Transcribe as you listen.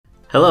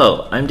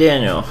Hello, I'm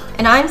Daniel.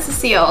 And I'm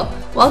Cecile.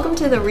 Welcome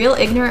to the Real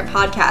Ignorant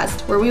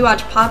Podcast, where we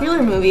watch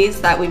popular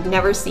movies that we've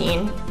never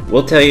seen.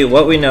 We'll tell you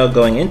what we know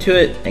going into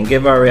it and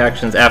give our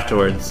reactions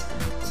afterwards.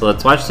 So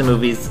let's watch the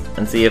movies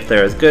and see if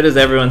they're as good as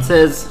everyone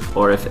says,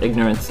 or if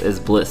ignorance is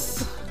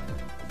bliss.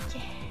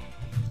 Yeah.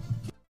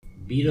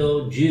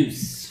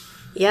 Beetlejuice.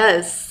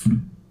 Yes.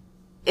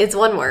 It's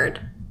one word.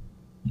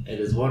 It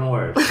is one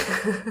word.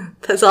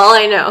 That's all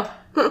I know.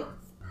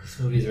 This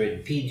movie is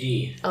rated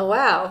PG. Oh,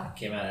 wow. It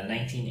came out in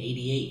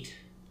 1988.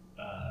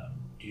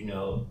 Do you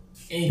know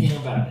anything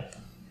about it?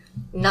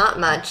 Not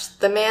much.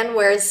 The man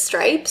wears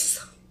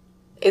stripes.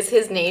 Is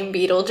his name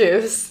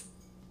Beetlejuice?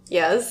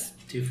 Yes.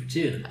 2 for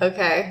 2.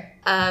 Okay.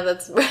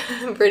 That's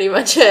pretty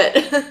much it.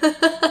 Do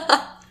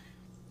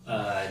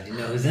you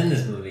know who's in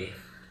this movie?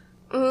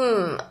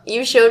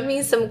 You showed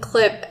me some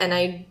clip and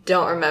I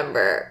don't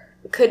remember.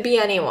 Could be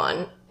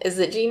anyone. Is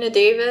it Gina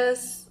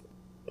Davis?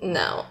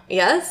 No.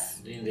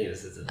 Yes? Gina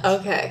Davis is in this.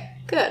 Okay.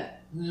 Good.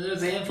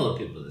 There's a handful of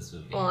people in this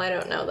movie. Well, I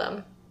don't know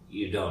them.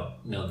 You don't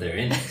know they're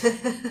in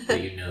it, but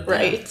you know them.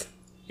 Right.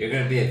 You're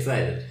going to be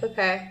excited.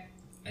 Okay.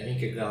 I think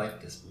you're going to like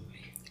this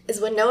movie.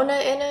 Is Winona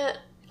in it?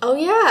 Oh,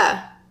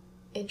 yeah.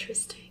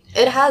 Interesting.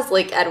 It has,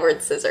 like, Edward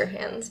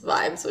Scissorhands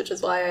vibes, which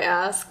is why I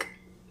ask.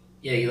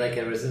 Yeah, you like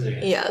Edward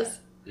Scissorhands? Yes.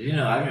 Did you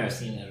know I've never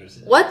seen Edward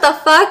Scissorhands? What the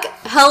fuck?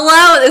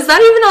 Hello? Is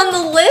that even on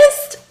the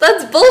list?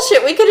 That's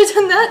bullshit. We could have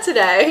done that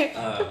today.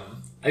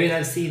 I mean,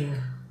 I've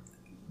seen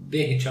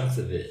big chunks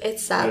of it.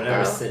 It's sad, I've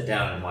never though. sit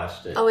down and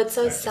watched it. Oh, it's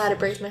so sad. It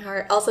breaks my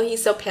heart. Also,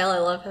 he's so pale. I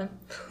love him.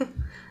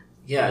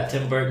 Yeah,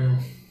 Tim Burton,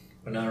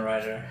 Winona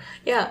Ryder.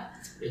 Yeah.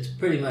 It's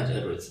pretty much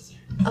Edward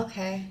Scissorhands.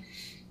 Okay.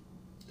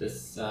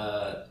 This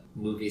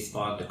movie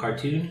spawned a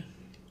cartoon,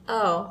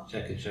 Oh. which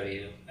I could show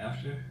you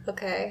after.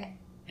 Okay.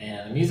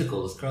 And a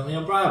musical is currently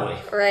on Broadway.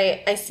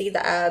 Right. I see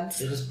the ads.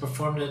 They just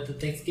performed at the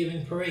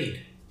Thanksgiving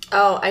parade.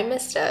 Oh, I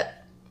missed it.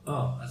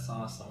 Oh, I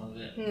saw some of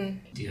it.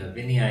 Do you have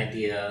any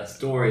idea,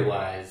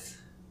 story-wise,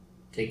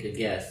 take a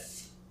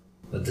guess,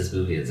 what this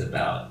movie is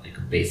about? Like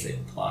a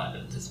basic plot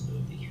of this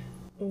movie.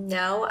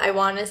 No, I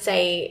want to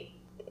say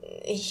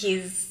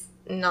he's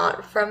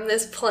not from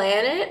this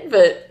planet,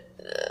 but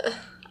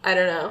I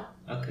don't know.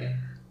 Okay.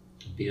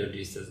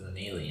 Beetlejuice is an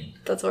alien.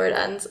 That's where it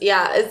ends.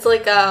 Yeah, it's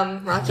like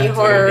Rocky That's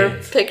Horror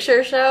what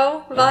Picture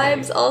Show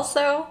vibes Okay.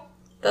 Also.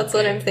 That's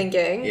what I'm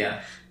thinking.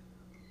 Yeah.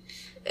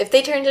 If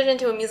they turned it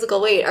into a musical,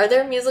 wait, are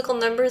there musical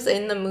numbers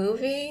in the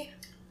movie?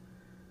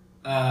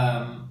 In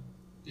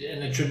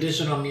a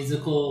traditional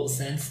musical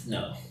sense,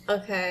 no.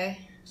 Okay.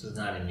 So it's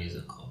not a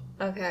musical.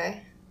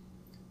 Okay.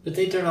 But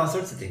they turn all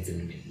sorts of things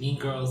into Mean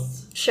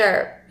Girls.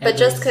 Sure. And But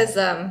just there's-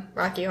 because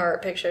Rocky Horror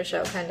Picture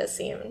Show kind of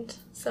seemed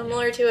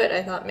similar to it,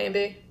 I thought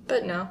maybe.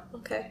 But no.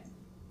 Okay.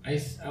 I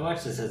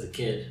watched this as a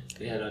kid.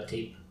 We had it on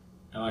tape.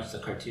 I watched the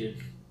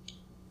cartoon.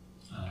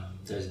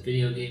 There's a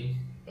video game.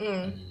 And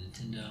a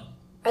Nintendo.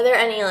 Are there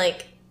any,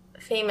 like,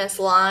 famous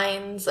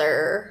lines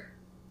or,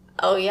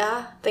 oh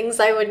yeah, things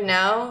I would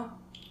know?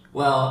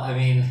 Well, I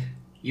mean,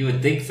 you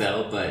would think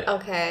so, but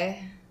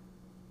Okay.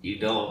 you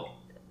don't.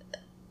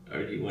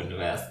 Or you wouldn't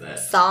have asked that.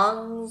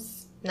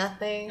 Songs?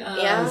 Nothing?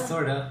 Yeah?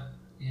 Sort of.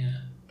 Yeah.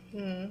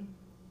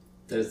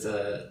 There's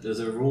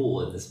a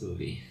rule in this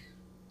movie.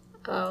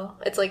 Oh,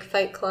 it's like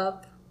Fight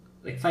Club.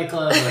 Like Fight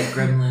Club, like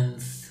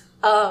Gremlins.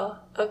 Oh,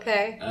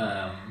 okay.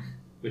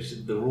 Which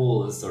the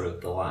rule is sort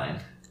of the line.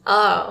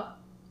 Oh.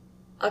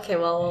 Okay,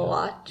 well, we'll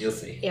watch. You'll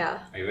see. Yeah.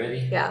 Are you ready?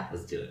 Yeah.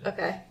 Let's do it.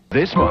 Okay.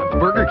 This month,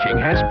 Burger King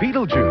has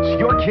Beetlejuice.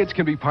 Your kids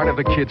can be part of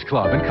the Kids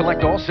Club and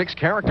collect all 6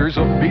 characters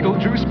of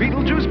Beetlejuice,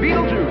 Beetlejuice,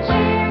 Beetlejuice.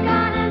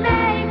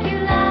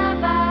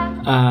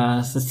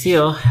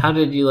 Cecile, how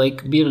did you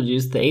like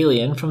Beetlejuice, the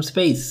alien from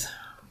space?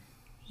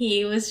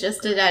 He was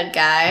just a dead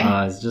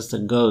guy. It's just a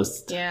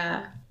ghost.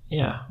 Yeah.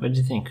 Yeah, what'd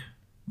you think?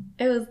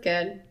 It was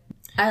good.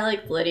 I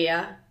liked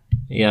Lydia.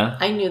 Yeah.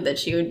 I knew that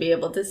she would be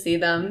able to see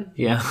them.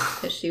 Yeah.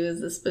 Because she was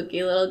the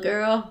spooky little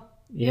girl.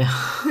 Yeah.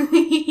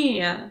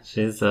 Yeah.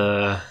 She's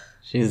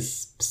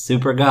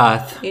super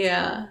goth.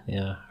 Yeah.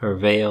 Yeah. Her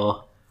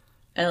veil.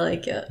 I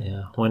like it.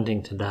 Yeah.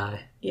 Wanting to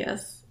die.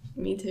 Yes.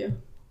 Me too.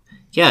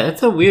 Yeah,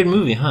 it's a weird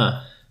movie,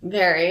 huh?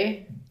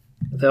 Very.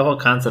 The whole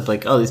concept,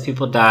 like, oh, these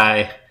people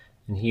die,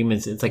 and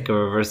humans, it's like a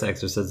reverse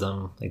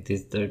exorcism. Like,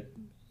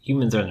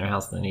 humans are in their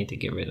house and they need to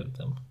get rid of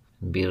them.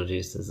 And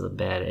Beetlejuice is a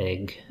bad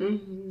egg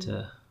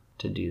to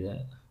do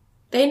that.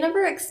 They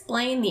never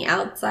explain the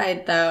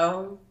outside,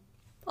 though.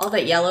 All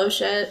that yellow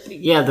shit.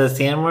 Yeah, the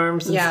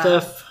sandworms and Yeah.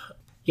 stuff.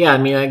 Yeah, I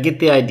mean, I get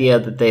the idea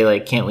that they,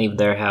 like, can't leave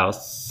their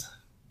house.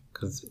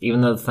 Because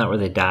even though it's not where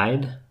they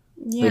died,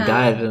 Yeah. they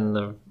died in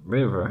the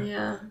river.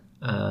 Yeah.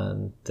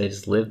 They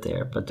just lived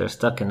there, but they're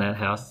stuck in that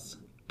house.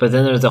 But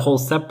then there's a whole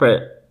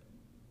separate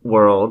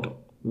world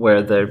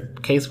where the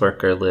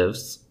caseworker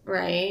lives.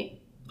 Right.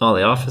 All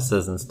the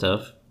offices and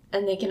stuff.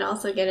 And they can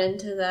also get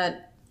into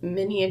that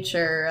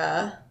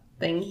miniature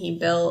thing he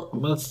built.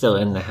 Well, it's still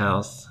in the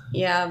house.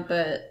 Yeah,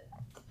 but...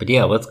 But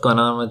yeah, what's going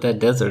on with that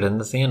desert and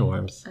the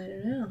sandworms? I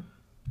don't know.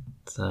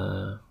 It's,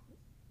 yeah,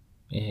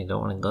 you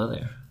don't want to go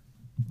there.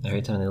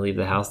 Every time they leave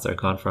the house, they're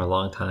gone for a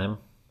long time.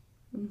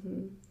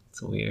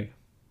 It's weird.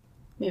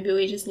 Maybe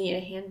we just need a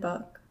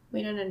handbook.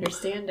 We don't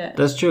understand it.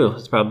 That's true.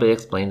 It's probably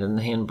explained in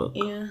the handbook.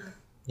 Yeah.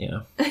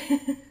 Yeah.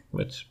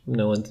 Which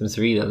no one seems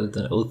to read other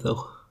than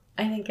Otho.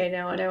 I think I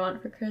know what I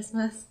want for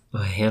Christmas.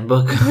 A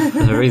handbook?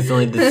 The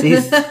recently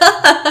deceased?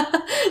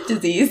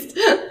 Diseased.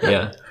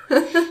 Yeah.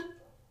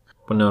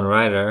 Winona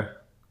Ryder,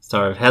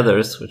 star of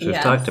Heathers, which we've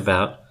talked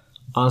about.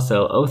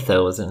 Also,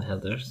 Otho was in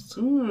Heathers.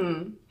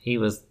 He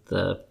was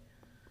the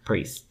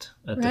priest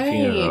at the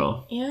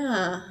funeral.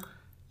 Yeah.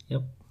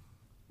 Yep.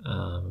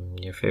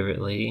 Your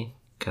favorite lady,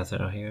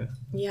 Catherine O'Hara?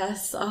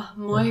 Yes. Oh,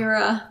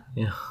 Moira.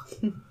 Yeah.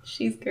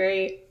 She's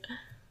great.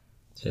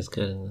 She's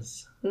good in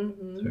this.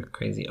 Her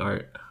crazy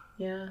art.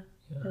 Yeah.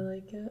 I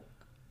like it.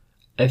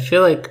 I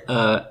feel like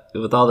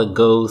with all the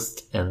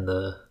ghosts and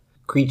the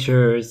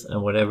creatures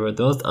and whatever,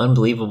 the most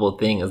unbelievable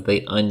thing is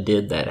they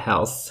undid that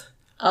house.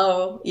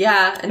 Oh,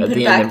 yeah. And At put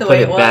the it end back and the put way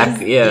it it was.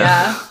 back, yeah.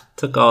 Yeah.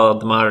 Took all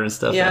the modern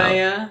stuff out.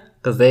 Yeah.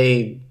 Because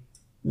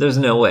there's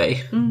no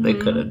way they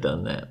could have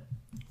done that.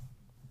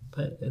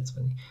 But it's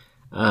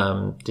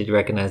funny. Did you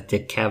recognize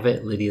Dick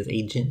Cavett, Lydia's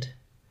agent?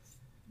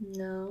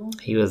 No.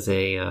 He was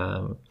a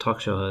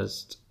talk show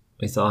host.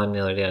 We saw him the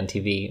other day on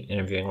TV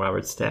interviewing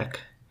Robert Stack,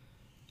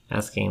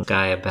 asking the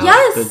guy about...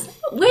 Yes!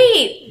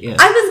 Wait! Yeah.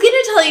 I was going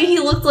to tell you he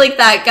looked like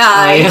that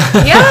guy.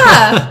 Oh, yeah.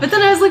 Yeah! But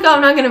then I was like, oh,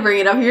 I'm not going to bring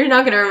it up. You're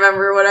not going to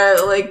remember what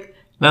I, like...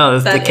 No,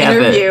 that's that Dick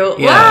Cavett.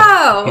 interview. Yeah,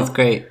 Wow! he's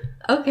great.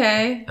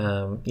 Okay.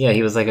 Yeah,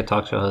 he was like a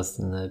talk show host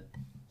in the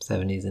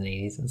 70s and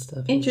 80s and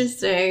stuff. He's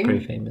Interesting.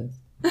 pretty famous.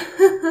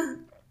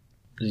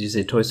 Did you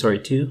say Toy Story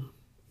 2?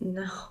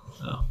 No.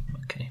 Oh,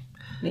 okay.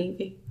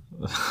 Maybe.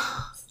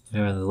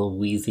 Remember the little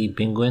wheezy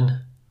penguin?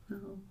 No.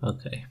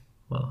 Okay.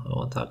 Well, I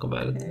won't talk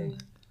about it then.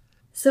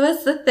 So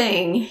what's the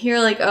thing? You're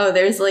like, oh,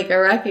 there's like a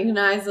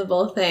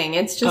recognizable thing.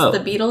 It's just the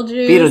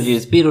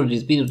Beetlejuice.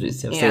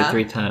 Beetlejuice. I've said it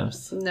 3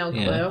 times. No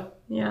clue.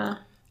 Yeah.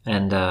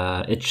 And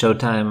it's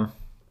showtime.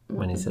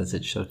 When he says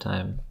it's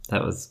showtime,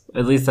 that was,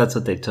 at least that's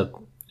what they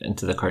took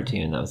into the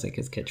cartoon. That was like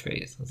his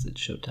catchphrase. Was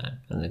it's showtime,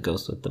 and it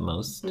goes with the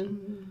most.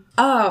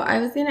 Oh, I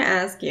was gonna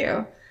ask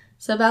you.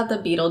 So about the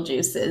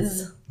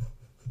Beetlejuices.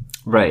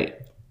 Right.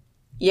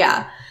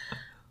 Yeah.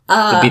 The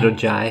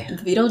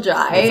Beetlejuice. The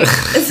Beetlejuice.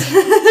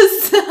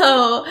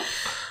 So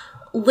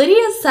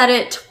Lydia said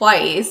it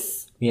twice.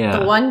 Yeah.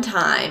 The one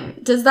time.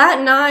 Does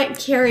that not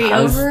carry over?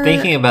 I was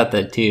thinking about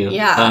that too.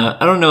 Yeah.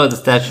 I don't know what the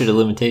statute of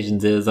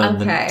limitations is on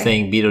them Okay.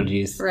 saying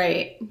Beetlejuice.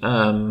 Right.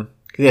 'Cause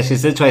yeah, she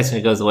said it twice and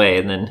it goes away,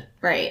 and then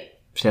Right.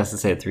 she has to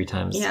say it 3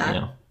 times. Yeah. You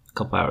know, a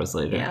couple hours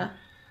later. Yeah.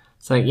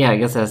 So yeah, I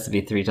guess it has to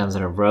be 3 times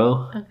in a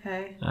row.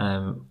 Okay.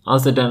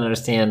 Also don't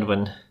understand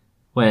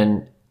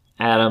when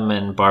Adam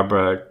and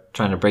Barbara are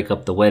trying to break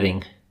up the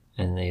wedding,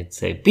 and they'd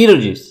say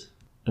Beetlejuice,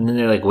 and then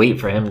they like wait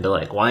for him to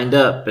like wind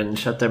up and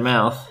shut their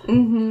mouth.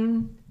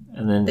 Mm-hmm.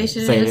 And then They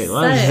should say, have just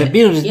 "Why don't you said say it."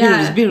 Beetlejuice,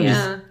 Yeah, Beetlejuice.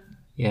 Yeah.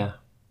 Yeah.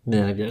 And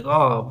then I'd be like,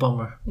 oh,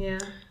 bummer. Yeah.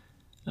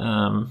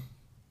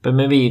 But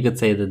maybe you could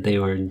say that they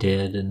were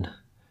dead and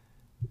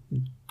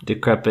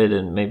decrepit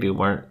and maybe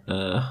weren't,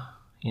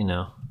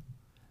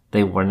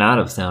 they were not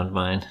of sound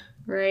mind.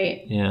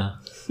 Right. Yeah.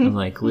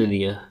 Unlike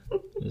Lydia,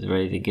 who was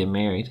ready to get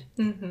married.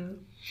 Mm-hmm.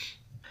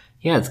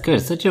 Yeah, it's good.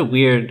 It's such a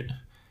weird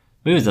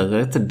movie.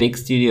 That's a big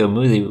studio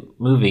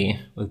movie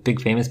with big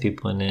famous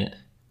people in it.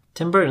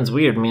 Tim Burton's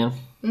weird, man.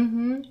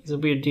 Mm-hmm. He's a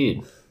weird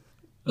dude.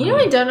 You know,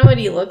 I don't know what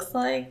he looks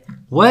like.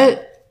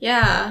 What?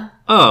 Yeah.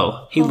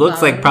 Oh, he Hold looks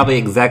on. like probably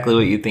exactly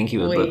what you think he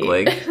would look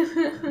like.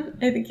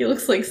 I think he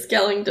looks like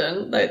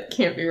Skellington. That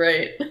can't be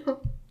right.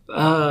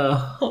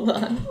 Hold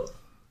on.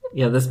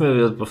 Yeah, this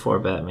movie was before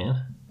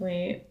Batman.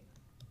 Wait.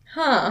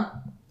 Huh.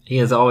 He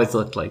has always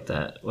looked like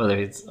that. Whether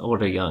he's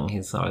old or young,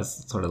 he's always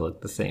sort of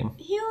looked the same.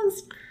 He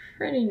looks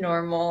pretty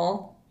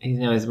normal.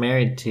 He's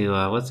married to,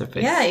 what's her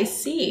face? Yeah, I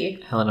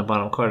see. Helena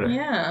Bonham Carter.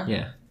 Yeah.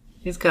 Yeah.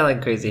 He's got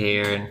like crazy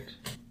hair and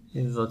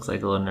he just looks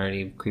like a little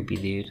nerdy, creepy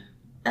dude.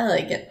 I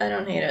like it. I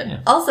don't hate it.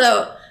 Yeah.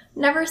 Also,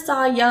 never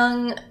saw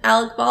young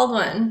Alec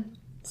Baldwin.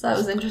 So that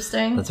was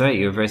interesting. That's right,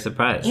 you were very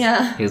surprised.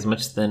 Yeah. He was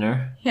much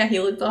thinner. Yeah, he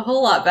looked a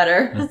whole lot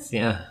better. That's,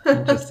 yeah,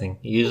 interesting.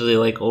 You usually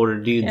like older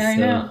dudes. Yeah, I so...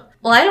 know.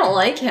 Well, I don't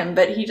like him,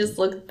 but he just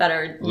looked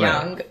better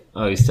young. Right.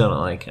 Oh, you still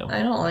don't like him?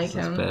 I don't like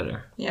That's him.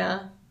 better.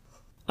 Yeah.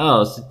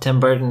 Oh, so Tim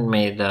Burton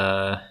made,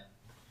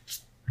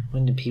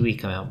 when did Pee-wee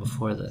come out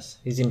before this?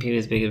 Have you seen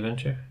Pee-wee's Big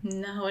Adventure?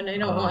 No, and I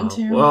don't want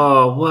to.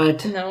 Whoa,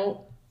 what?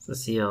 No.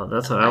 Cecile,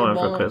 that's what I want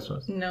for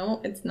Christmas.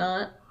 No, it's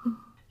not.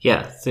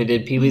 Yeah, so he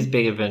did Pee-wee's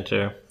Big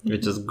Adventure,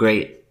 which is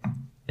great.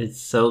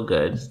 It's so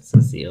good,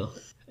 Cecile.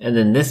 And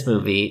then this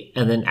movie,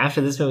 and then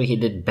after this movie, he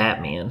did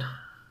Batman.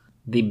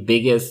 The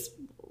biggest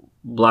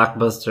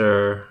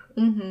blockbuster,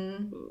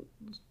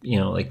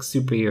 like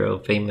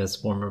superhero,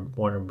 famous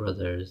Warner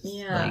Brothers,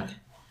 like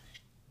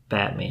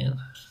Batman.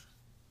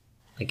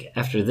 Like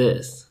after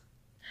this.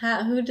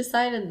 Who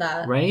decided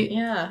that? Right?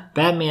 Yeah.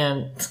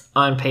 Batman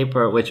on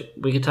paper, which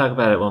we could talk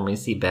about it when we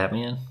see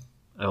Batman.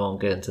 I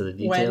won't get into the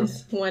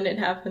details. When it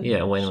happens.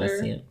 Yeah, when we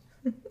see it.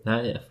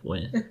 Not if,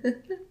 when.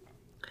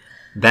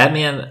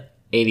 Batman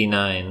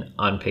 89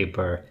 on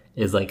paper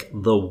is like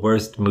the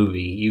worst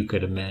movie you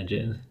could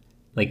imagine.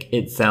 Like,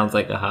 it sounds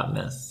like a hot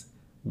mess.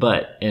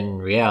 But in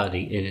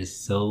reality, it is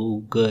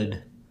so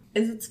good.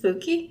 Is it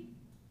spooky?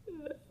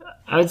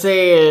 I would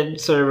say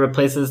it sort of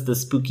replaces the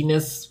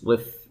spookiness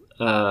with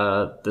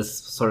this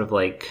sort of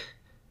like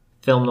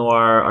film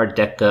noir, Art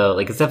Deco.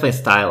 Like, it's definitely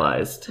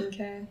stylized.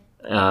 Okay.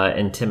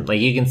 And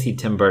you can see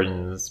Tim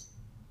Burton's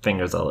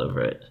fingers all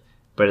over it.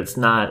 But it's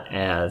not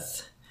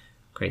as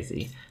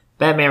crazy.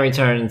 Batman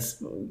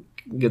Returns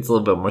gets a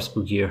little bit more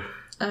spookier.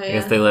 Oh, yeah. I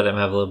guess they let him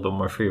have a little bit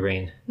more free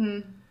reign.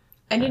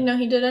 I didn't know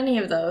he did any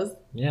of those.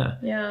 Yeah.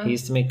 Yeah. He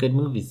used to make good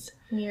movies.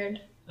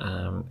 Weird.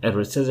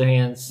 Edward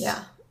Scissorhands.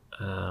 Yeah.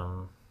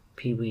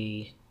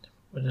 Pee-wee.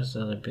 What else are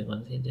the other big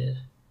ones he did?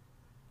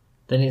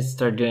 Then he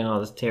started doing all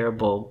this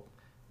terrible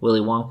Willy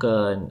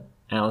Wonka and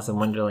Alice in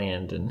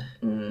Wonderland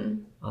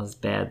and all this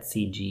bad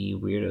CG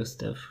weirdo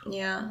stuff.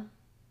 Yeah.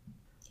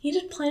 He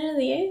did Planet of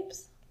the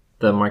Apes?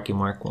 The Marky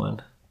Mark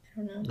one.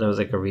 I don't know. That was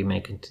like a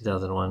remake in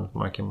 2001 with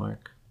Marky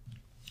Mark.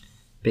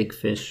 Big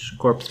Fish,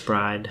 Corpse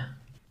Bride.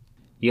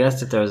 You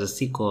asked if there was a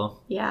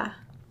sequel. Yeah.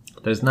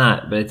 There's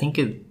not, but I think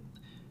it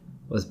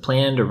was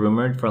planned or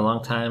rumored for a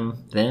long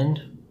time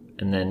then,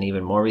 and then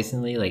even more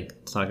recently,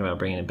 like talking about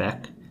bringing it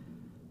back.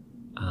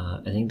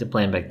 I think the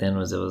plan back then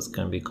was it was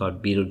going to be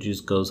called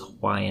Beetlejuice Goes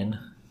Hawaiian.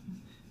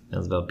 It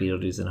was about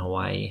Beetlejuice in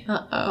Hawaii.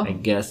 Uh-oh. I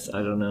guess.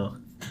 I don't know.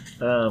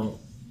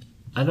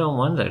 I don't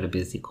want there to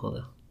be a sequel,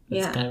 though.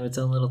 It's kind of its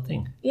own little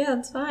thing. Yeah,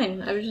 it's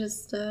fine. I was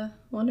just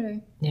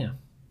wondering. Yeah.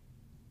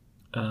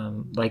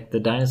 Like the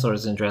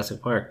dinosaurs in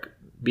Jurassic Park,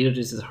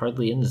 Beetlejuice is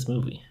hardly in this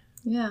movie.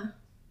 Yeah.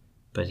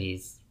 But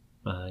he's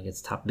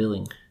gets top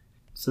billing.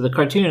 So the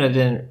cartoon I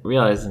didn't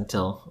realize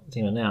until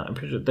now. I'm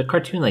pretty sure the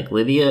cartoon, like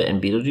Lydia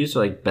and Beetlejuice, are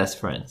like best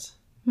friends.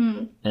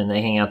 And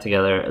they hang out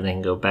together and they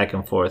can go back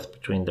and forth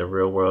between the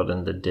real world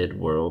and the dead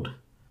world.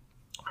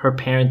 Her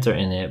parents are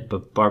in it,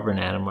 but Barbara and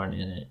Adam aren't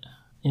in it.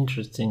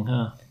 Interesting,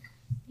 huh?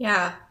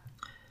 Yeah.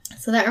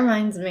 So that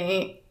reminds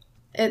me,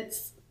 it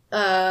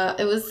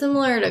was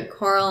similar to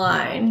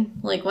Coraline.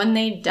 Like, when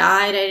they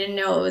died, I didn't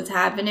know what was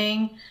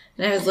happening.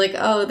 And I was like,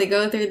 oh, they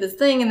go through this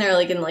thing and they're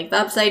like in like the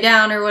upside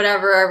down or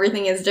whatever.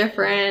 Everything is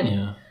different.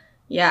 Yeah.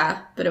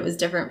 Yeah, but it was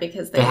different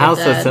because they the were house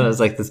dead. was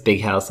like this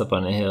big house up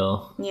on a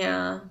hill.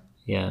 Yeah.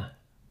 Yeah.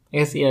 I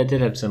guess, it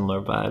did have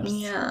similar vibes.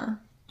 Yeah.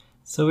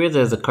 So weird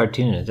that it's a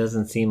cartoon. It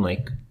doesn't seem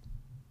like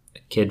a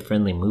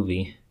kid-friendly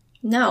movie.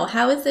 No,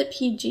 how is it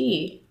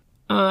PG?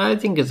 I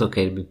think it's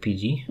okay to be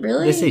PG.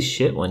 Really? They say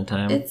shit one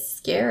time. It's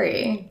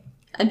scary.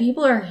 And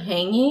people are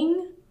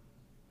hanging?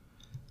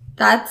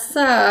 That's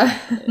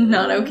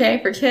not okay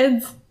for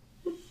kids.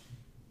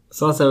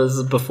 So also, this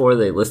is before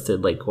they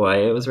listed like why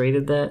it was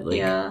rated that. Like,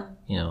 Yeah.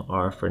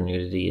 R for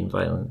nudity and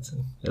violence.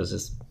 And it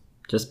was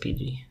just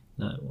PG,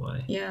 not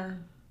Y. Yeah.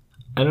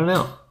 I don't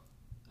know.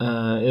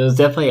 It was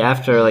definitely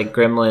after like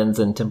Gremlins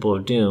and Temple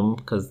of Doom,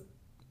 because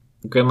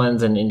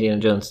Gremlins and Indiana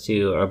Jones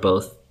 2 are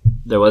both.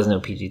 There was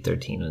no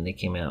PG-13 when they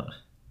came out,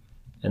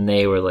 and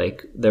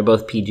they're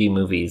both PG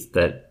movies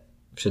that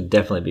should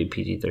definitely be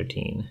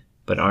PG-13,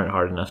 but aren't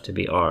hard enough to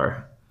be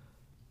R.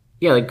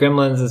 Yeah, like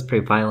Gremlins is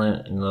pretty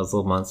violent, and those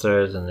little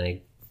monsters, and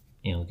they,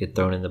 get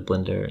thrown in the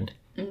blender, and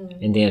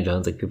Indiana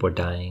Jones, like people are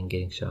dying,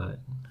 getting shot.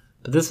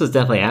 But this was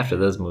definitely after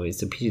those movies,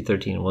 so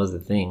PG-13 was the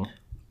thing,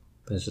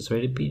 but it's just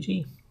rated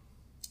PG.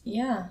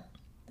 Yeah.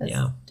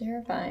 That's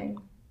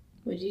terrifying.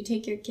 Would you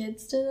take your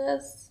kids to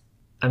this?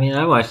 I mean,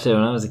 I watched it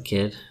when I was a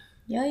kid.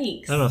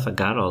 Yikes. I don't know if I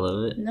got all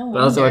of it. No wonder. But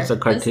I also watched the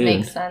cartoon. This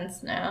makes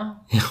sense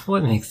now.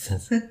 What makes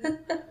sense?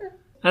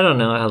 I don't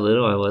know how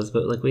little I was,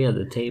 but like we had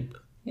the tape.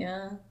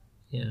 Yeah.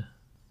 Yeah.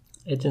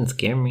 It didn't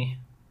scare me.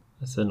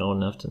 I was old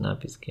enough to not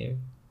be scared.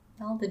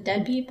 All the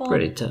dead people?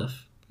 Pretty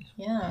tough.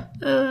 Yeah.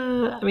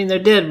 I mean, they're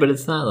dead, but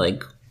it's not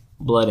like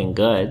blood and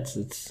guts.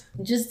 It's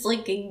just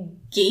like a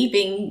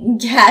gaping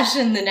gash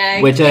in the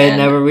neck. Which I had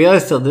never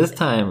realized till this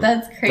time.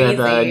 That's crazy.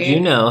 That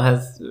Juno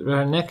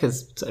her neck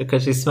is,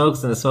 because she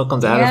smokes and the smoke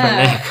comes out of her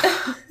neck.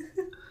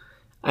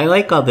 I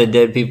like all the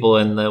dead people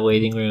in the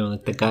waiting room.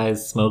 Like the guy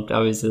smoked,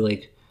 obviously,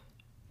 like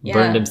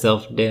burned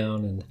himself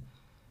down, and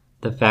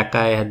the fat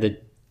guy had the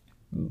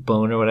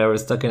bone or whatever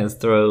stuck in his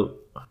throat.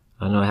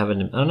 I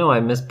don't know why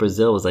Miss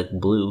Brazil was like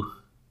blue,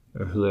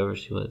 or whoever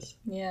she was.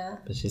 Yeah.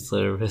 But she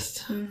slit her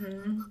wrist.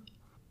 Mm-hmm.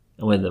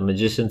 And when the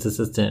magician's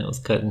assistant was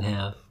cut in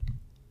half.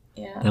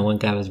 Yeah. And one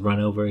guy was run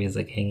over. He's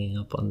like hanging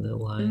up on the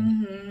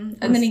line. Mm-hmm.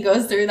 And then he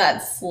goes through that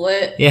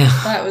slit. Yeah.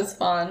 That was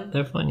fun.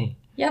 They're funny.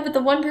 Yeah, but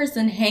the one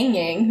person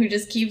hanging who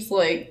just keeps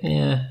like...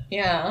 Yeah.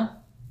 Yeah.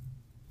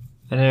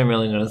 I didn't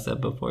really notice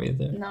that before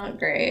either. Not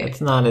great.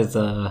 It's not as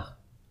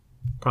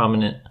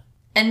prominent.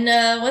 And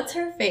what's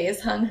her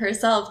face hung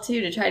herself too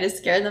to try to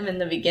scare them in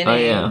the beginning. Oh,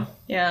 yeah.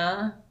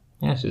 Yeah.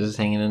 Yeah, she was just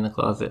hanging in the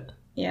closet.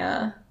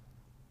 Yeah.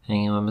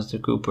 Hanging with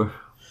Mr. Cooper.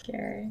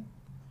 Scary.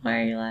 Why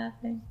are you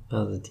laughing?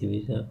 That was a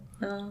TV show.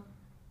 Oh.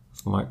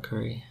 It's Mark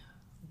Curry.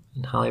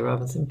 And Holly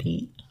Robinson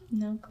Pete.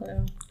 No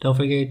clue. Don't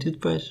forget your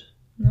toothbrush.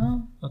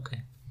 No.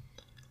 Okay.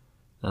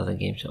 That was a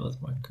game show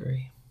with Mark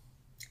Curry.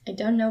 I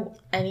don't know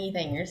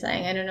anything you're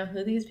saying. I don't know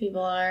who these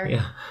people are.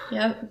 Yeah.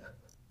 Yep.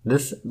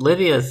 This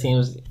Lydia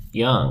seems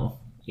young.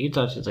 You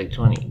thought she was like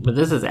 20, but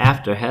this is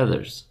after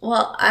Heather's.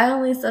 Well, I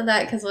only said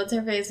that because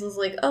what's-her-face was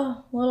like,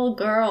 oh, little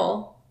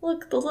girl.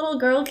 Look, the little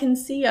girl can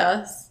see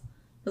us. I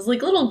was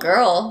like, little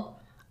girl.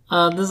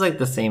 This is like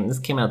the same. This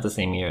came out the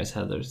same year as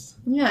Heather's.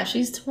 Yeah,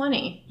 she's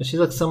 20. But she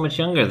looks so much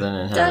younger than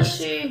in Heather's. Does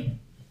she?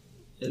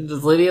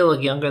 Does Lydia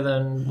look younger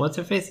than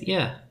what's-her-face?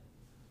 Yeah.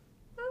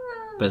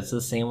 But it's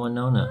the same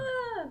Winona.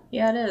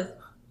 Yeah, it is.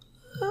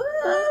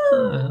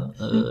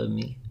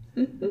 Me.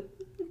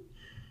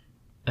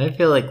 I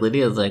feel like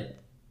Lydia's like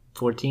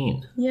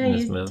 14 in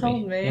this movie.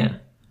 Told me. Yeah.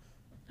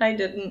 I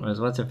didn't.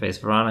 Whereas what's-her-face?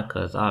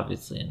 Veronica is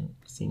obviously in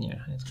senior in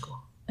high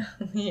school.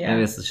 Yeah.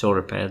 Maybe it's the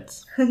shoulder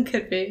pads.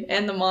 Could be.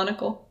 And the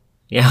monocle.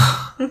 Yeah.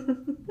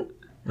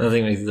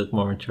 Nothing makes you look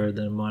more mature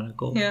than a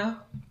monocle. Yeah.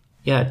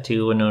 Yeah,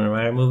 2 Winona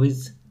Ryder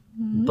movies.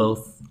 Mm-hmm.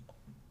 Both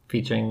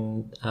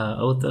featuring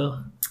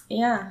Otho.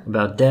 Yeah.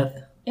 About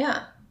death.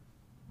 Yeah.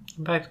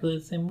 Practically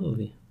the same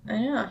movie. I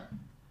know.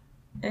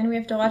 And we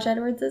have to watch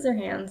Edward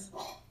Scissorhands.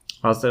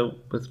 Also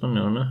with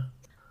Winona.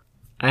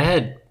 I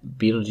had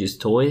Beetlejuice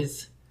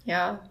toys.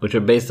 Yeah. Which are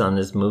based on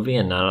this movie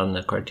and not on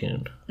the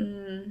cartoon.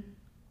 Mm.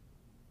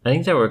 I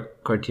think there were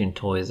cartoon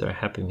toys or a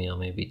Happy Meal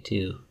maybe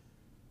too.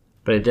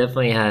 But it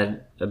definitely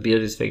had a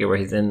Beetlejuice figure where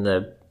he's in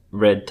the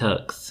red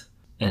tux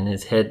and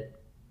his head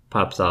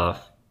pops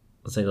off.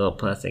 It's like a little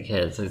plastic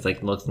head, so he's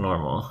like looks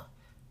normal.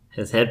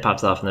 His head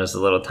pops off and there's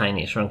a little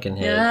tiny shrunken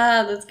head.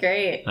 Yeah, that's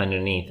great.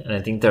 Underneath. And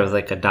I think there was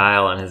like a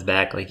dial on his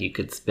back, like you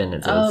could spin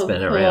it so it would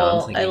spin cool.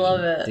 around. Like I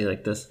love it. Do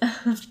like this.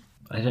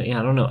 I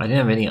don't know. I didn't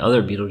have any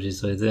other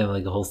Beetlejuice toys. I didn't have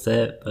like a whole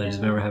set, but I just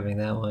remember having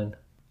that one.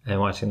 And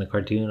watching the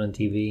cartoon on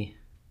TV.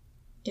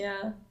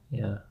 Yeah.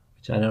 Yeah.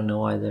 Which I don't know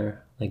why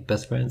they're like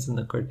best friends in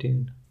the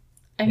cartoon.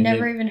 I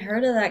never even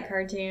heard of that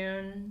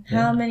cartoon.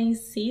 Yeah. How many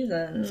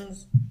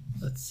seasons?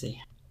 Let's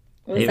see.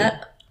 Was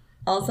that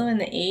also in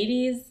the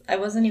 80s? I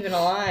wasn't even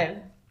alive.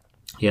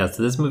 Yeah,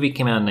 so this movie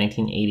came out in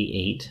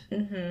 1988.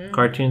 Mm-hmm.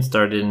 Cartoon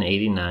started in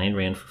 89,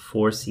 ran for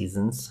 4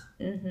 seasons.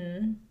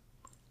 Mm-hmm.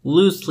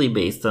 Loosely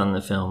based on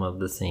the film of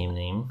the same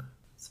name.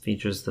 This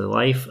features the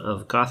life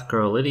of goth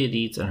girl Lydia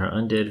Dietz and her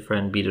undead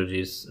friend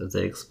Beetlejuice as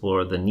they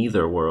explore the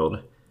Neither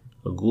World,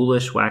 a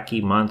ghoulish,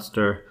 wacky,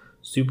 monster,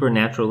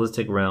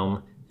 supernaturalistic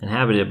realm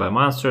inhabited by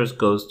monsters,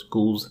 ghosts,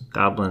 ghouls,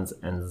 goblins,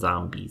 and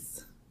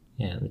zombies.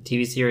 Yeah, in the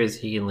TV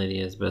series, he and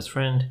Lydia is best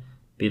friend.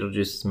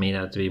 Beetlejuice is made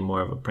out to be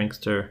more of a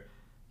prankster,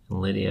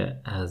 and Lydia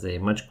has a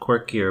much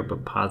quirkier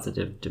but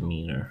positive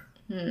demeanor.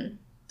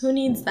 Who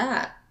needs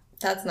that?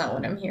 That's not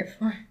what I'm here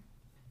for.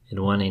 It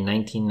won a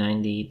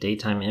 1990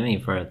 Daytime Emmy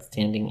for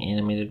Outstanding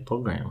Animated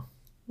Program.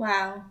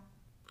 Wow.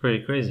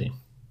 Pretty crazy.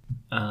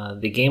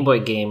 The Game Boy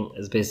game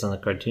is based on the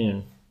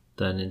cartoon.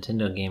 The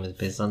Nintendo game is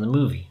based on the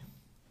movie.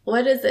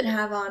 What does it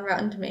have on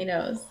Rotten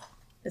Tomatoes?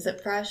 Is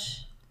it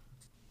fresh?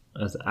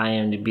 It's an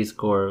IMDb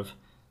score of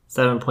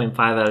 7.5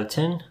 out of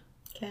 10.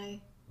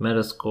 Okay.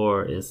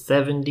 Metascore is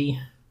 70.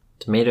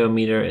 Tomato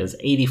meter is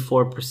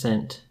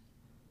 84%.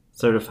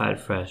 Certified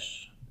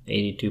fresh,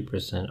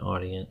 82%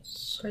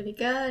 audience. Pretty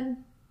good.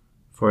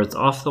 For its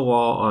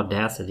off-the-wall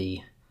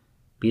audacity,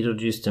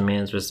 Beetlejuice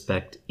demands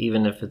respect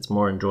even if it's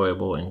more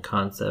enjoyable in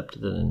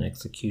concept than in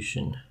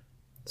execution.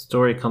 The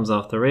story comes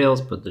off the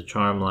rails, but the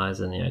charm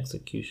lies in the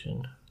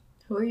execution.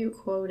 Who are you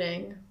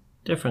quoting?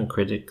 Different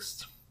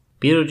critics.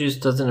 Beetlejuice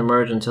doesn't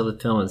emerge until the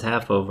film is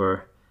half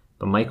over,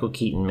 but Michael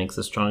Keaton makes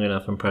a strong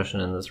enough impression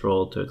in this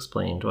role to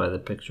explain why the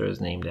picture is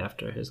named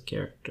after his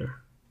character.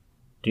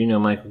 Do you know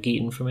Michael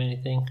Keaton from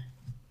anything?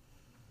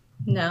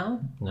 No.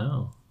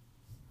 No.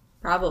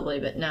 Probably,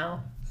 but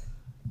no.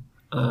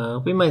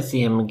 We might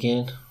see him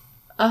again.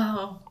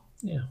 Oh.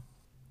 Yeah.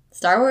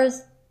 Star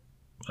Wars?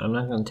 I'm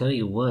not going to tell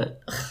you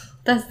what.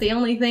 That's the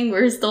only thing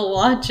we're still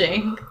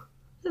watching.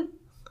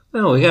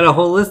 No, we got a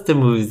whole list of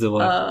movies to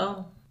watch.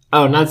 Oh.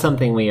 Oh, not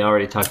something we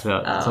already talked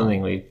about. Oh.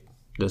 Something we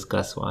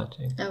discussed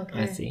watching.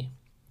 Okay. I see.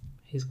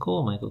 He's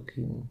cool, Michael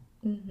Keaton.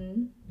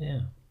 Mm-hmm. Yeah.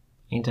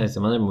 You can tell you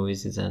some other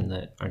movies he's in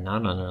that are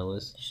not on our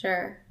list.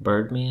 Sure.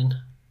 Birdman.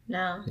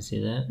 No. You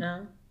see that?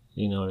 No.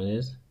 You know what it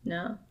is?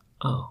 No.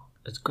 Oh,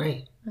 it's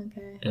great.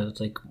 Okay. It was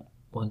like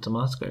won some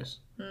Oscars.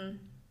 Mm.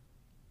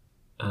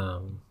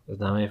 It was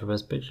nominated for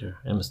Best Picture.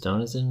 Emma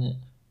Stone is in it.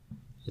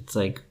 It's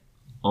like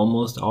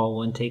almost all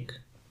one take.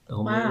 The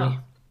whole movie.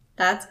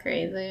 That's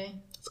crazy.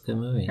 It's a good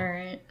movie. All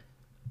right.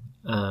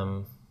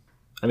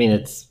 I mean,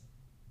 it's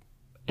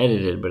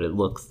edited, but it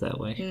looks that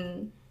way.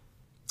 Mm.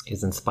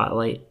 He's in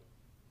Spotlight.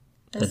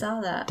 I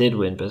saw that. Did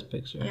win Best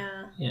Picture.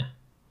 Yeah. Yeah.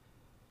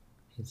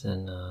 He's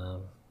in a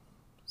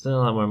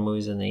lot more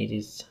movies in the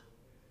 80s.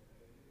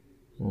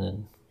 And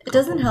then It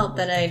doesn't help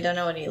that I don't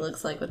know what he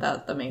looks like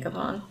without the makeup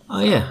on.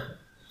 Oh, yeah.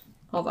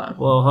 Hold on.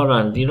 Well, hold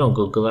on. You don't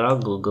Google it. I'll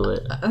Google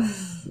it.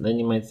 Then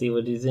you might see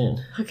what he's in.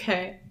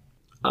 Okay.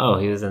 Oh,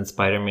 he was in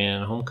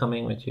Spider-Man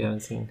Homecoming, which you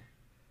haven't seen.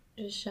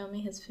 Just show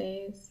me his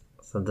face.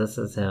 So this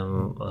is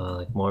him,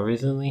 like, more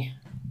recently?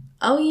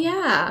 Oh,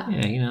 yeah.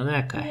 Yeah, you know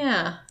that guy.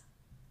 Yeah.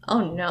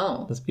 Oh,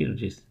 no. That's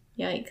Beetlejuice.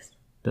 Yikes.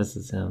 This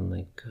is him,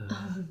 like,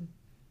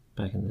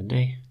 back in the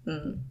day.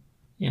 Mm.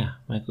 Yeah,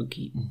 Michael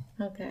Keaton.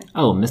 Okay.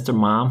 Oh, Mr.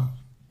 Mom?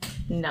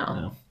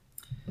 No.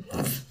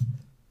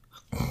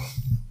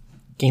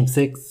 Game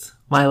 6,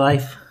 My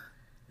Life,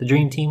 The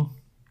Dream Team,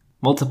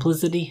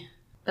 Multiplicity.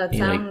 That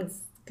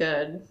sounds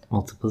good.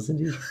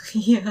 Multiplicity?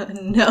 Yeah,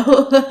 no.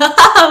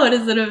 What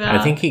is it about?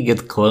 I think he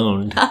gets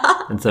cloned.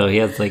 And so he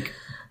has like,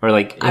 or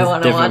like his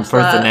different watch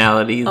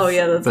personalities. That. Oh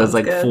yeah, that so sounds there's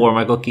like good. 4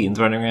 Michael Keatons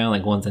running around,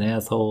 like one's an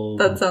asshole.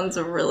 That sounds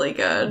really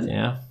good.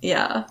 Yeah?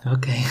 Yeah.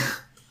 Okay.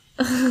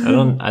 I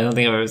don't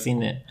think I've ever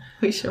seen it.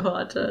 We should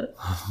watch it.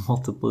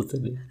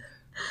 Multiplicity.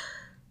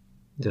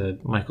 The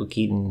Michael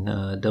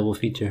Keaton double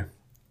feature.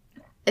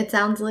 It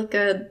sounds like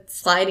a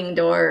Sliding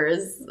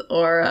Doors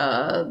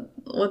or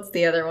what's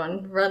the other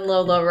one? Run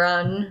Lola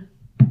Run.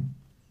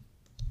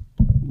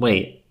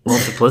 Wait,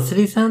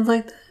 Multiplicity sounds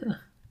like that?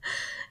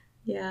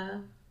 Yeah.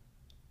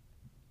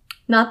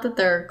 Not that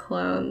they're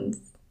clones.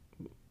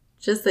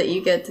 Just that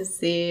you get to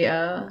see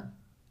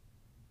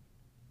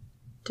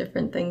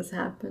different things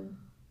happen.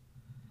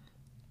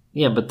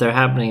 Yeah, but they're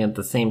happening at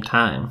the same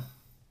time.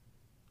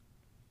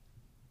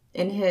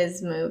 In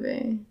his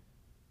movie.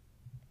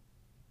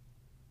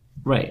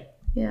 Right.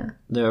 Yeah.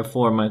 There are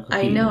 4 Michael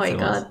Keatons. I know, I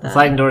got that.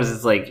 Sliding Doors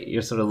is like,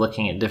 you're sort of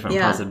looking at different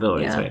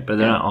possibilities, yeah, right? But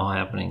they're not all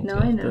happening. No,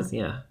 I know.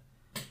 Yeah.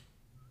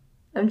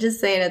 I'm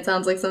just saying it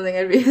sounds like something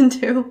I'd be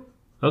into.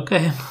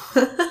 Okay.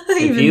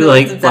 If you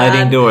like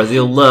Sliding Doors,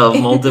 you'll love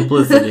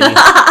Multiplicity.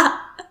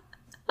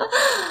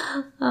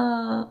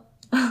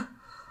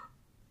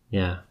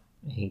 Yeah.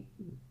 He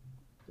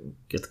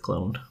gets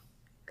cloned.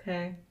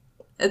 Okay.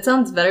 It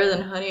sounds better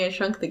than Honey, I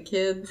Shrunk the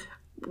Kids.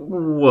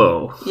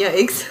 Whoa.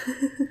 Yikes.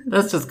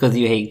 That's just because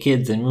you hate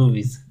kids in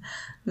movies.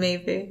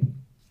 Maybe.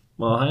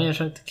 Well, Honey, I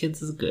Shrunk the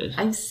Kids is good.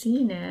 I've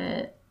seen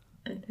it,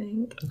 I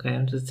think. Okay,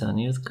 I'm just telling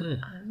you it's good.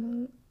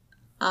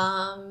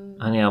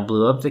 Honey, I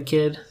Blew Up the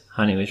Kid.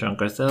 Honey, We Shrunk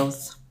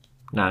Ourselves.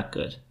 Not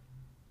good.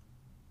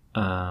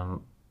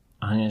 Honey,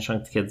 I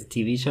Shrunk the Kids, the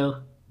TV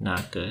show.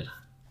 Not good.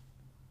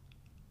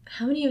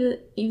 how many of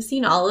it? You've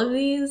seen all of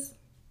these?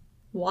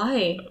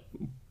 Why?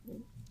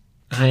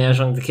 Honey, I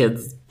Shrunk the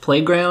Kids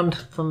Playground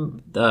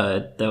from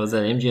that was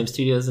at MGM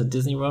Studios at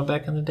Disney World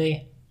back in the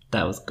day.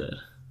 That was good.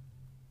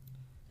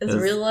 Is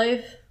real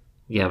life?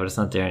 Yeah, but it's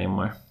not there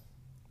anymore.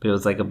 But it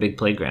was like a big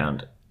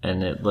playground,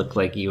 and it looked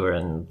like you were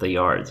in the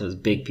yard. So it was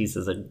big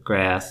pieces of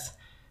grass,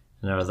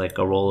 and there was like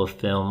a roll of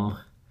film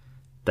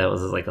that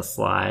was like a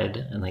slide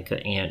and like an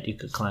ant you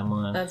could climb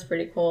on. That's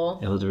pretty cool.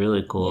 It was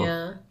really cool.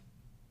 Yeah.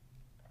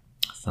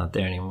 It's not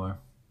there anymore.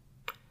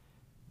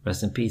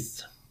 Rest in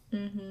peace.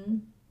 Mm-hmm.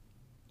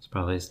 It's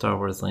probably Star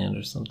Wars Land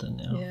or something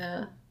now.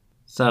 Yeah.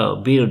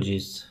 So,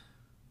 Beetlejuice.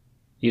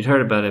 You'd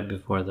heard about it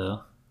before,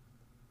 though.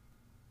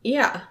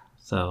 Yeah.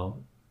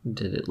 So,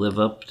 did it live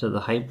up to the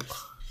hype?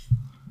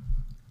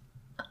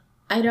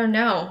 I don't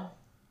know.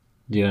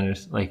 Do you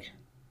understand? Like,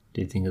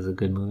 do you think it's a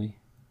good movie?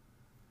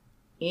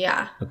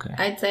 Yeah. Okay.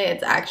 I'd say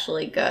it's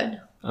actually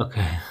good.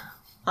 Okay.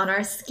 On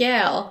our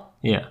scale.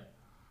 Yeah.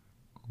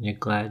 You're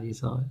glad you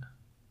saw it?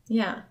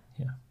 Yeah.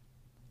 Yeah.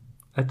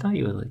 I thought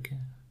you would like it.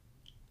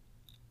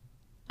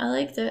 I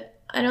liked it.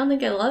 I don't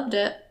think I loved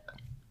it.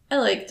 I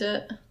liked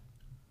it.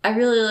 I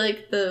really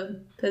liked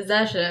the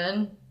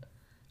possession.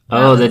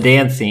 Oh, the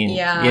dance scene.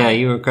 Yeah. Yeah,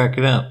 you were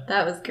cracking up.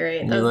 That was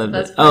great. You loved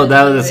it. part Oh, of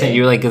that the was the scene. movie.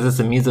 You were like, is this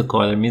a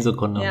musical? Are there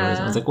musical numbers?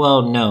 Yeah. I was like,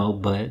 well, no,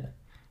 but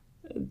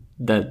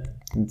that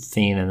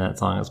scene and that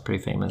song is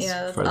pretty famous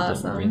Yeah, for that's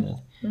a different awesome.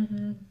 reason.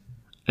 Mm-hmm.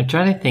 I'm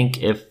trying to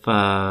think if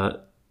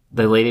the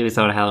lady we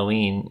saw at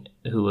Halloween,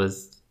 who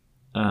was,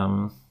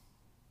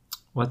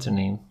 what's her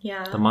name?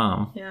 Yeah. The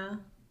mom. Yeah.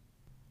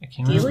 I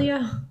can't remember.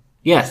 Delia?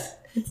 Yes,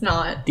 It's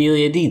not.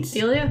 Delia Dietz.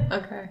 Delia?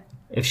 Okay.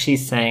 If she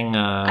sang,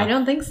 I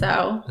don't think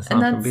so. a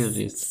song And from that's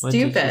Beetlejuice. What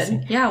did she sing?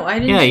 stupid. Yeah, why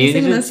didn't Yeah, she you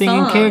sing could this just sing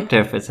in song? character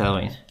if it's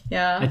Halloween. I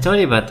Yeah. told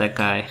you about that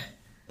guy.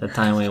 The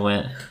time we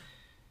went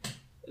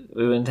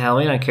to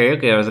Halloween on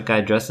karaoke. There was a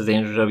guy dressed as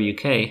Andrew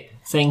WK,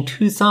 sang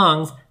 2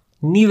 songs.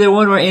 Neither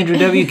one were Andrew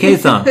WK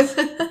songs.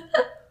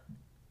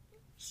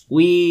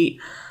 We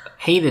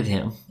hated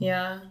him.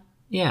 Yeah.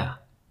 Yeah.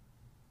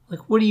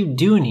 Like, what are you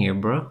doing here,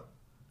 bro?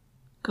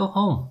 Go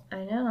home.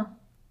 I know.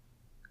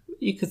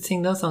 You could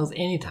sing those songs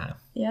anytime.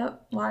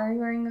 Yep. Why are you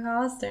wearing a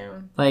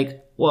costume?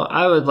 Like, well,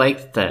 I would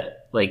like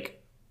that,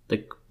 like,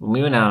 when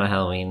we went out on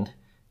Halloween,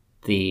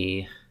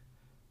 the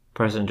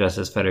person dressed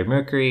as Freddie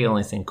Mercury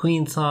only sang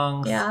Queen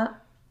songs. Yeah.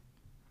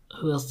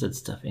 Who else did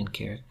stuff in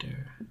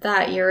character?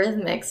 That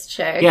Eurythmics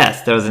chick.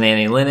 Yes, there was an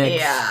Annie Lennox.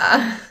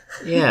 Yeah.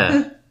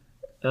 Yeah.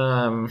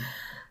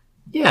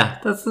 Yeah,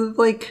 that's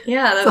like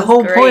Yeah, that the was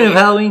whole great. point of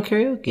Halloween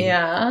karaoke.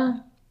 Yeah.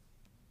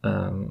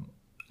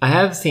 I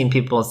have seen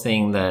people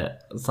sing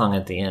that song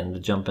at the end,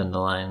 the jump in the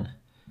line.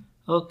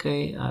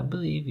 Okay, I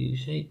believe you.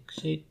 Shake,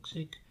 shake,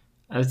 shake.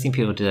 I've seen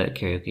people do that at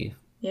karaoke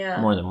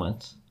Yeah. more than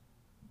once.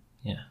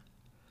 Yeah.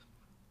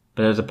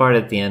 But there's a part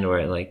at the end where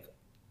it like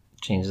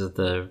changes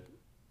the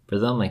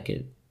rhythm, like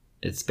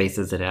it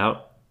spaces it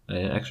out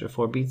an extra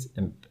 4 beats,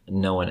 and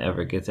no one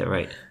ever gets it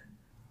right.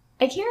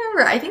 I can't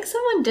remember. I think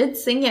someone did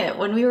sing it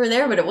when we were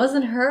there, but it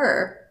wasn't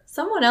her.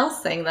 Someone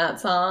else sang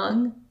that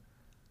song.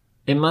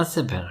 It must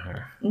have been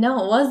her.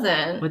 No, it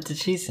wasn't. What did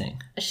she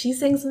sing? She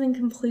sang something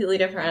completely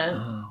different.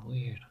 Oh,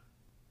 weird.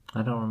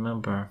 I don't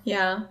remember.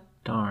 Yeah.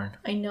 Darn.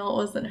 I know it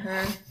wasn't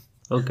her.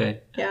 Okay.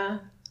 Yeah.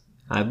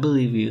 I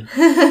believe you.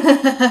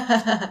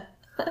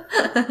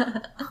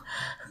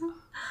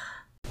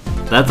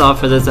 That's all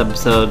for this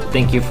episode.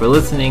 Thank you for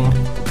listening.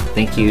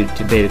 Thank you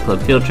to Beta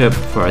Club Field Trip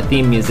for our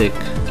theme music.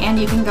 And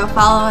you can go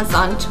follow us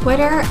on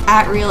Twitter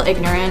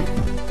 @RealIgnorant.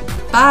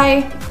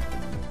 Bye!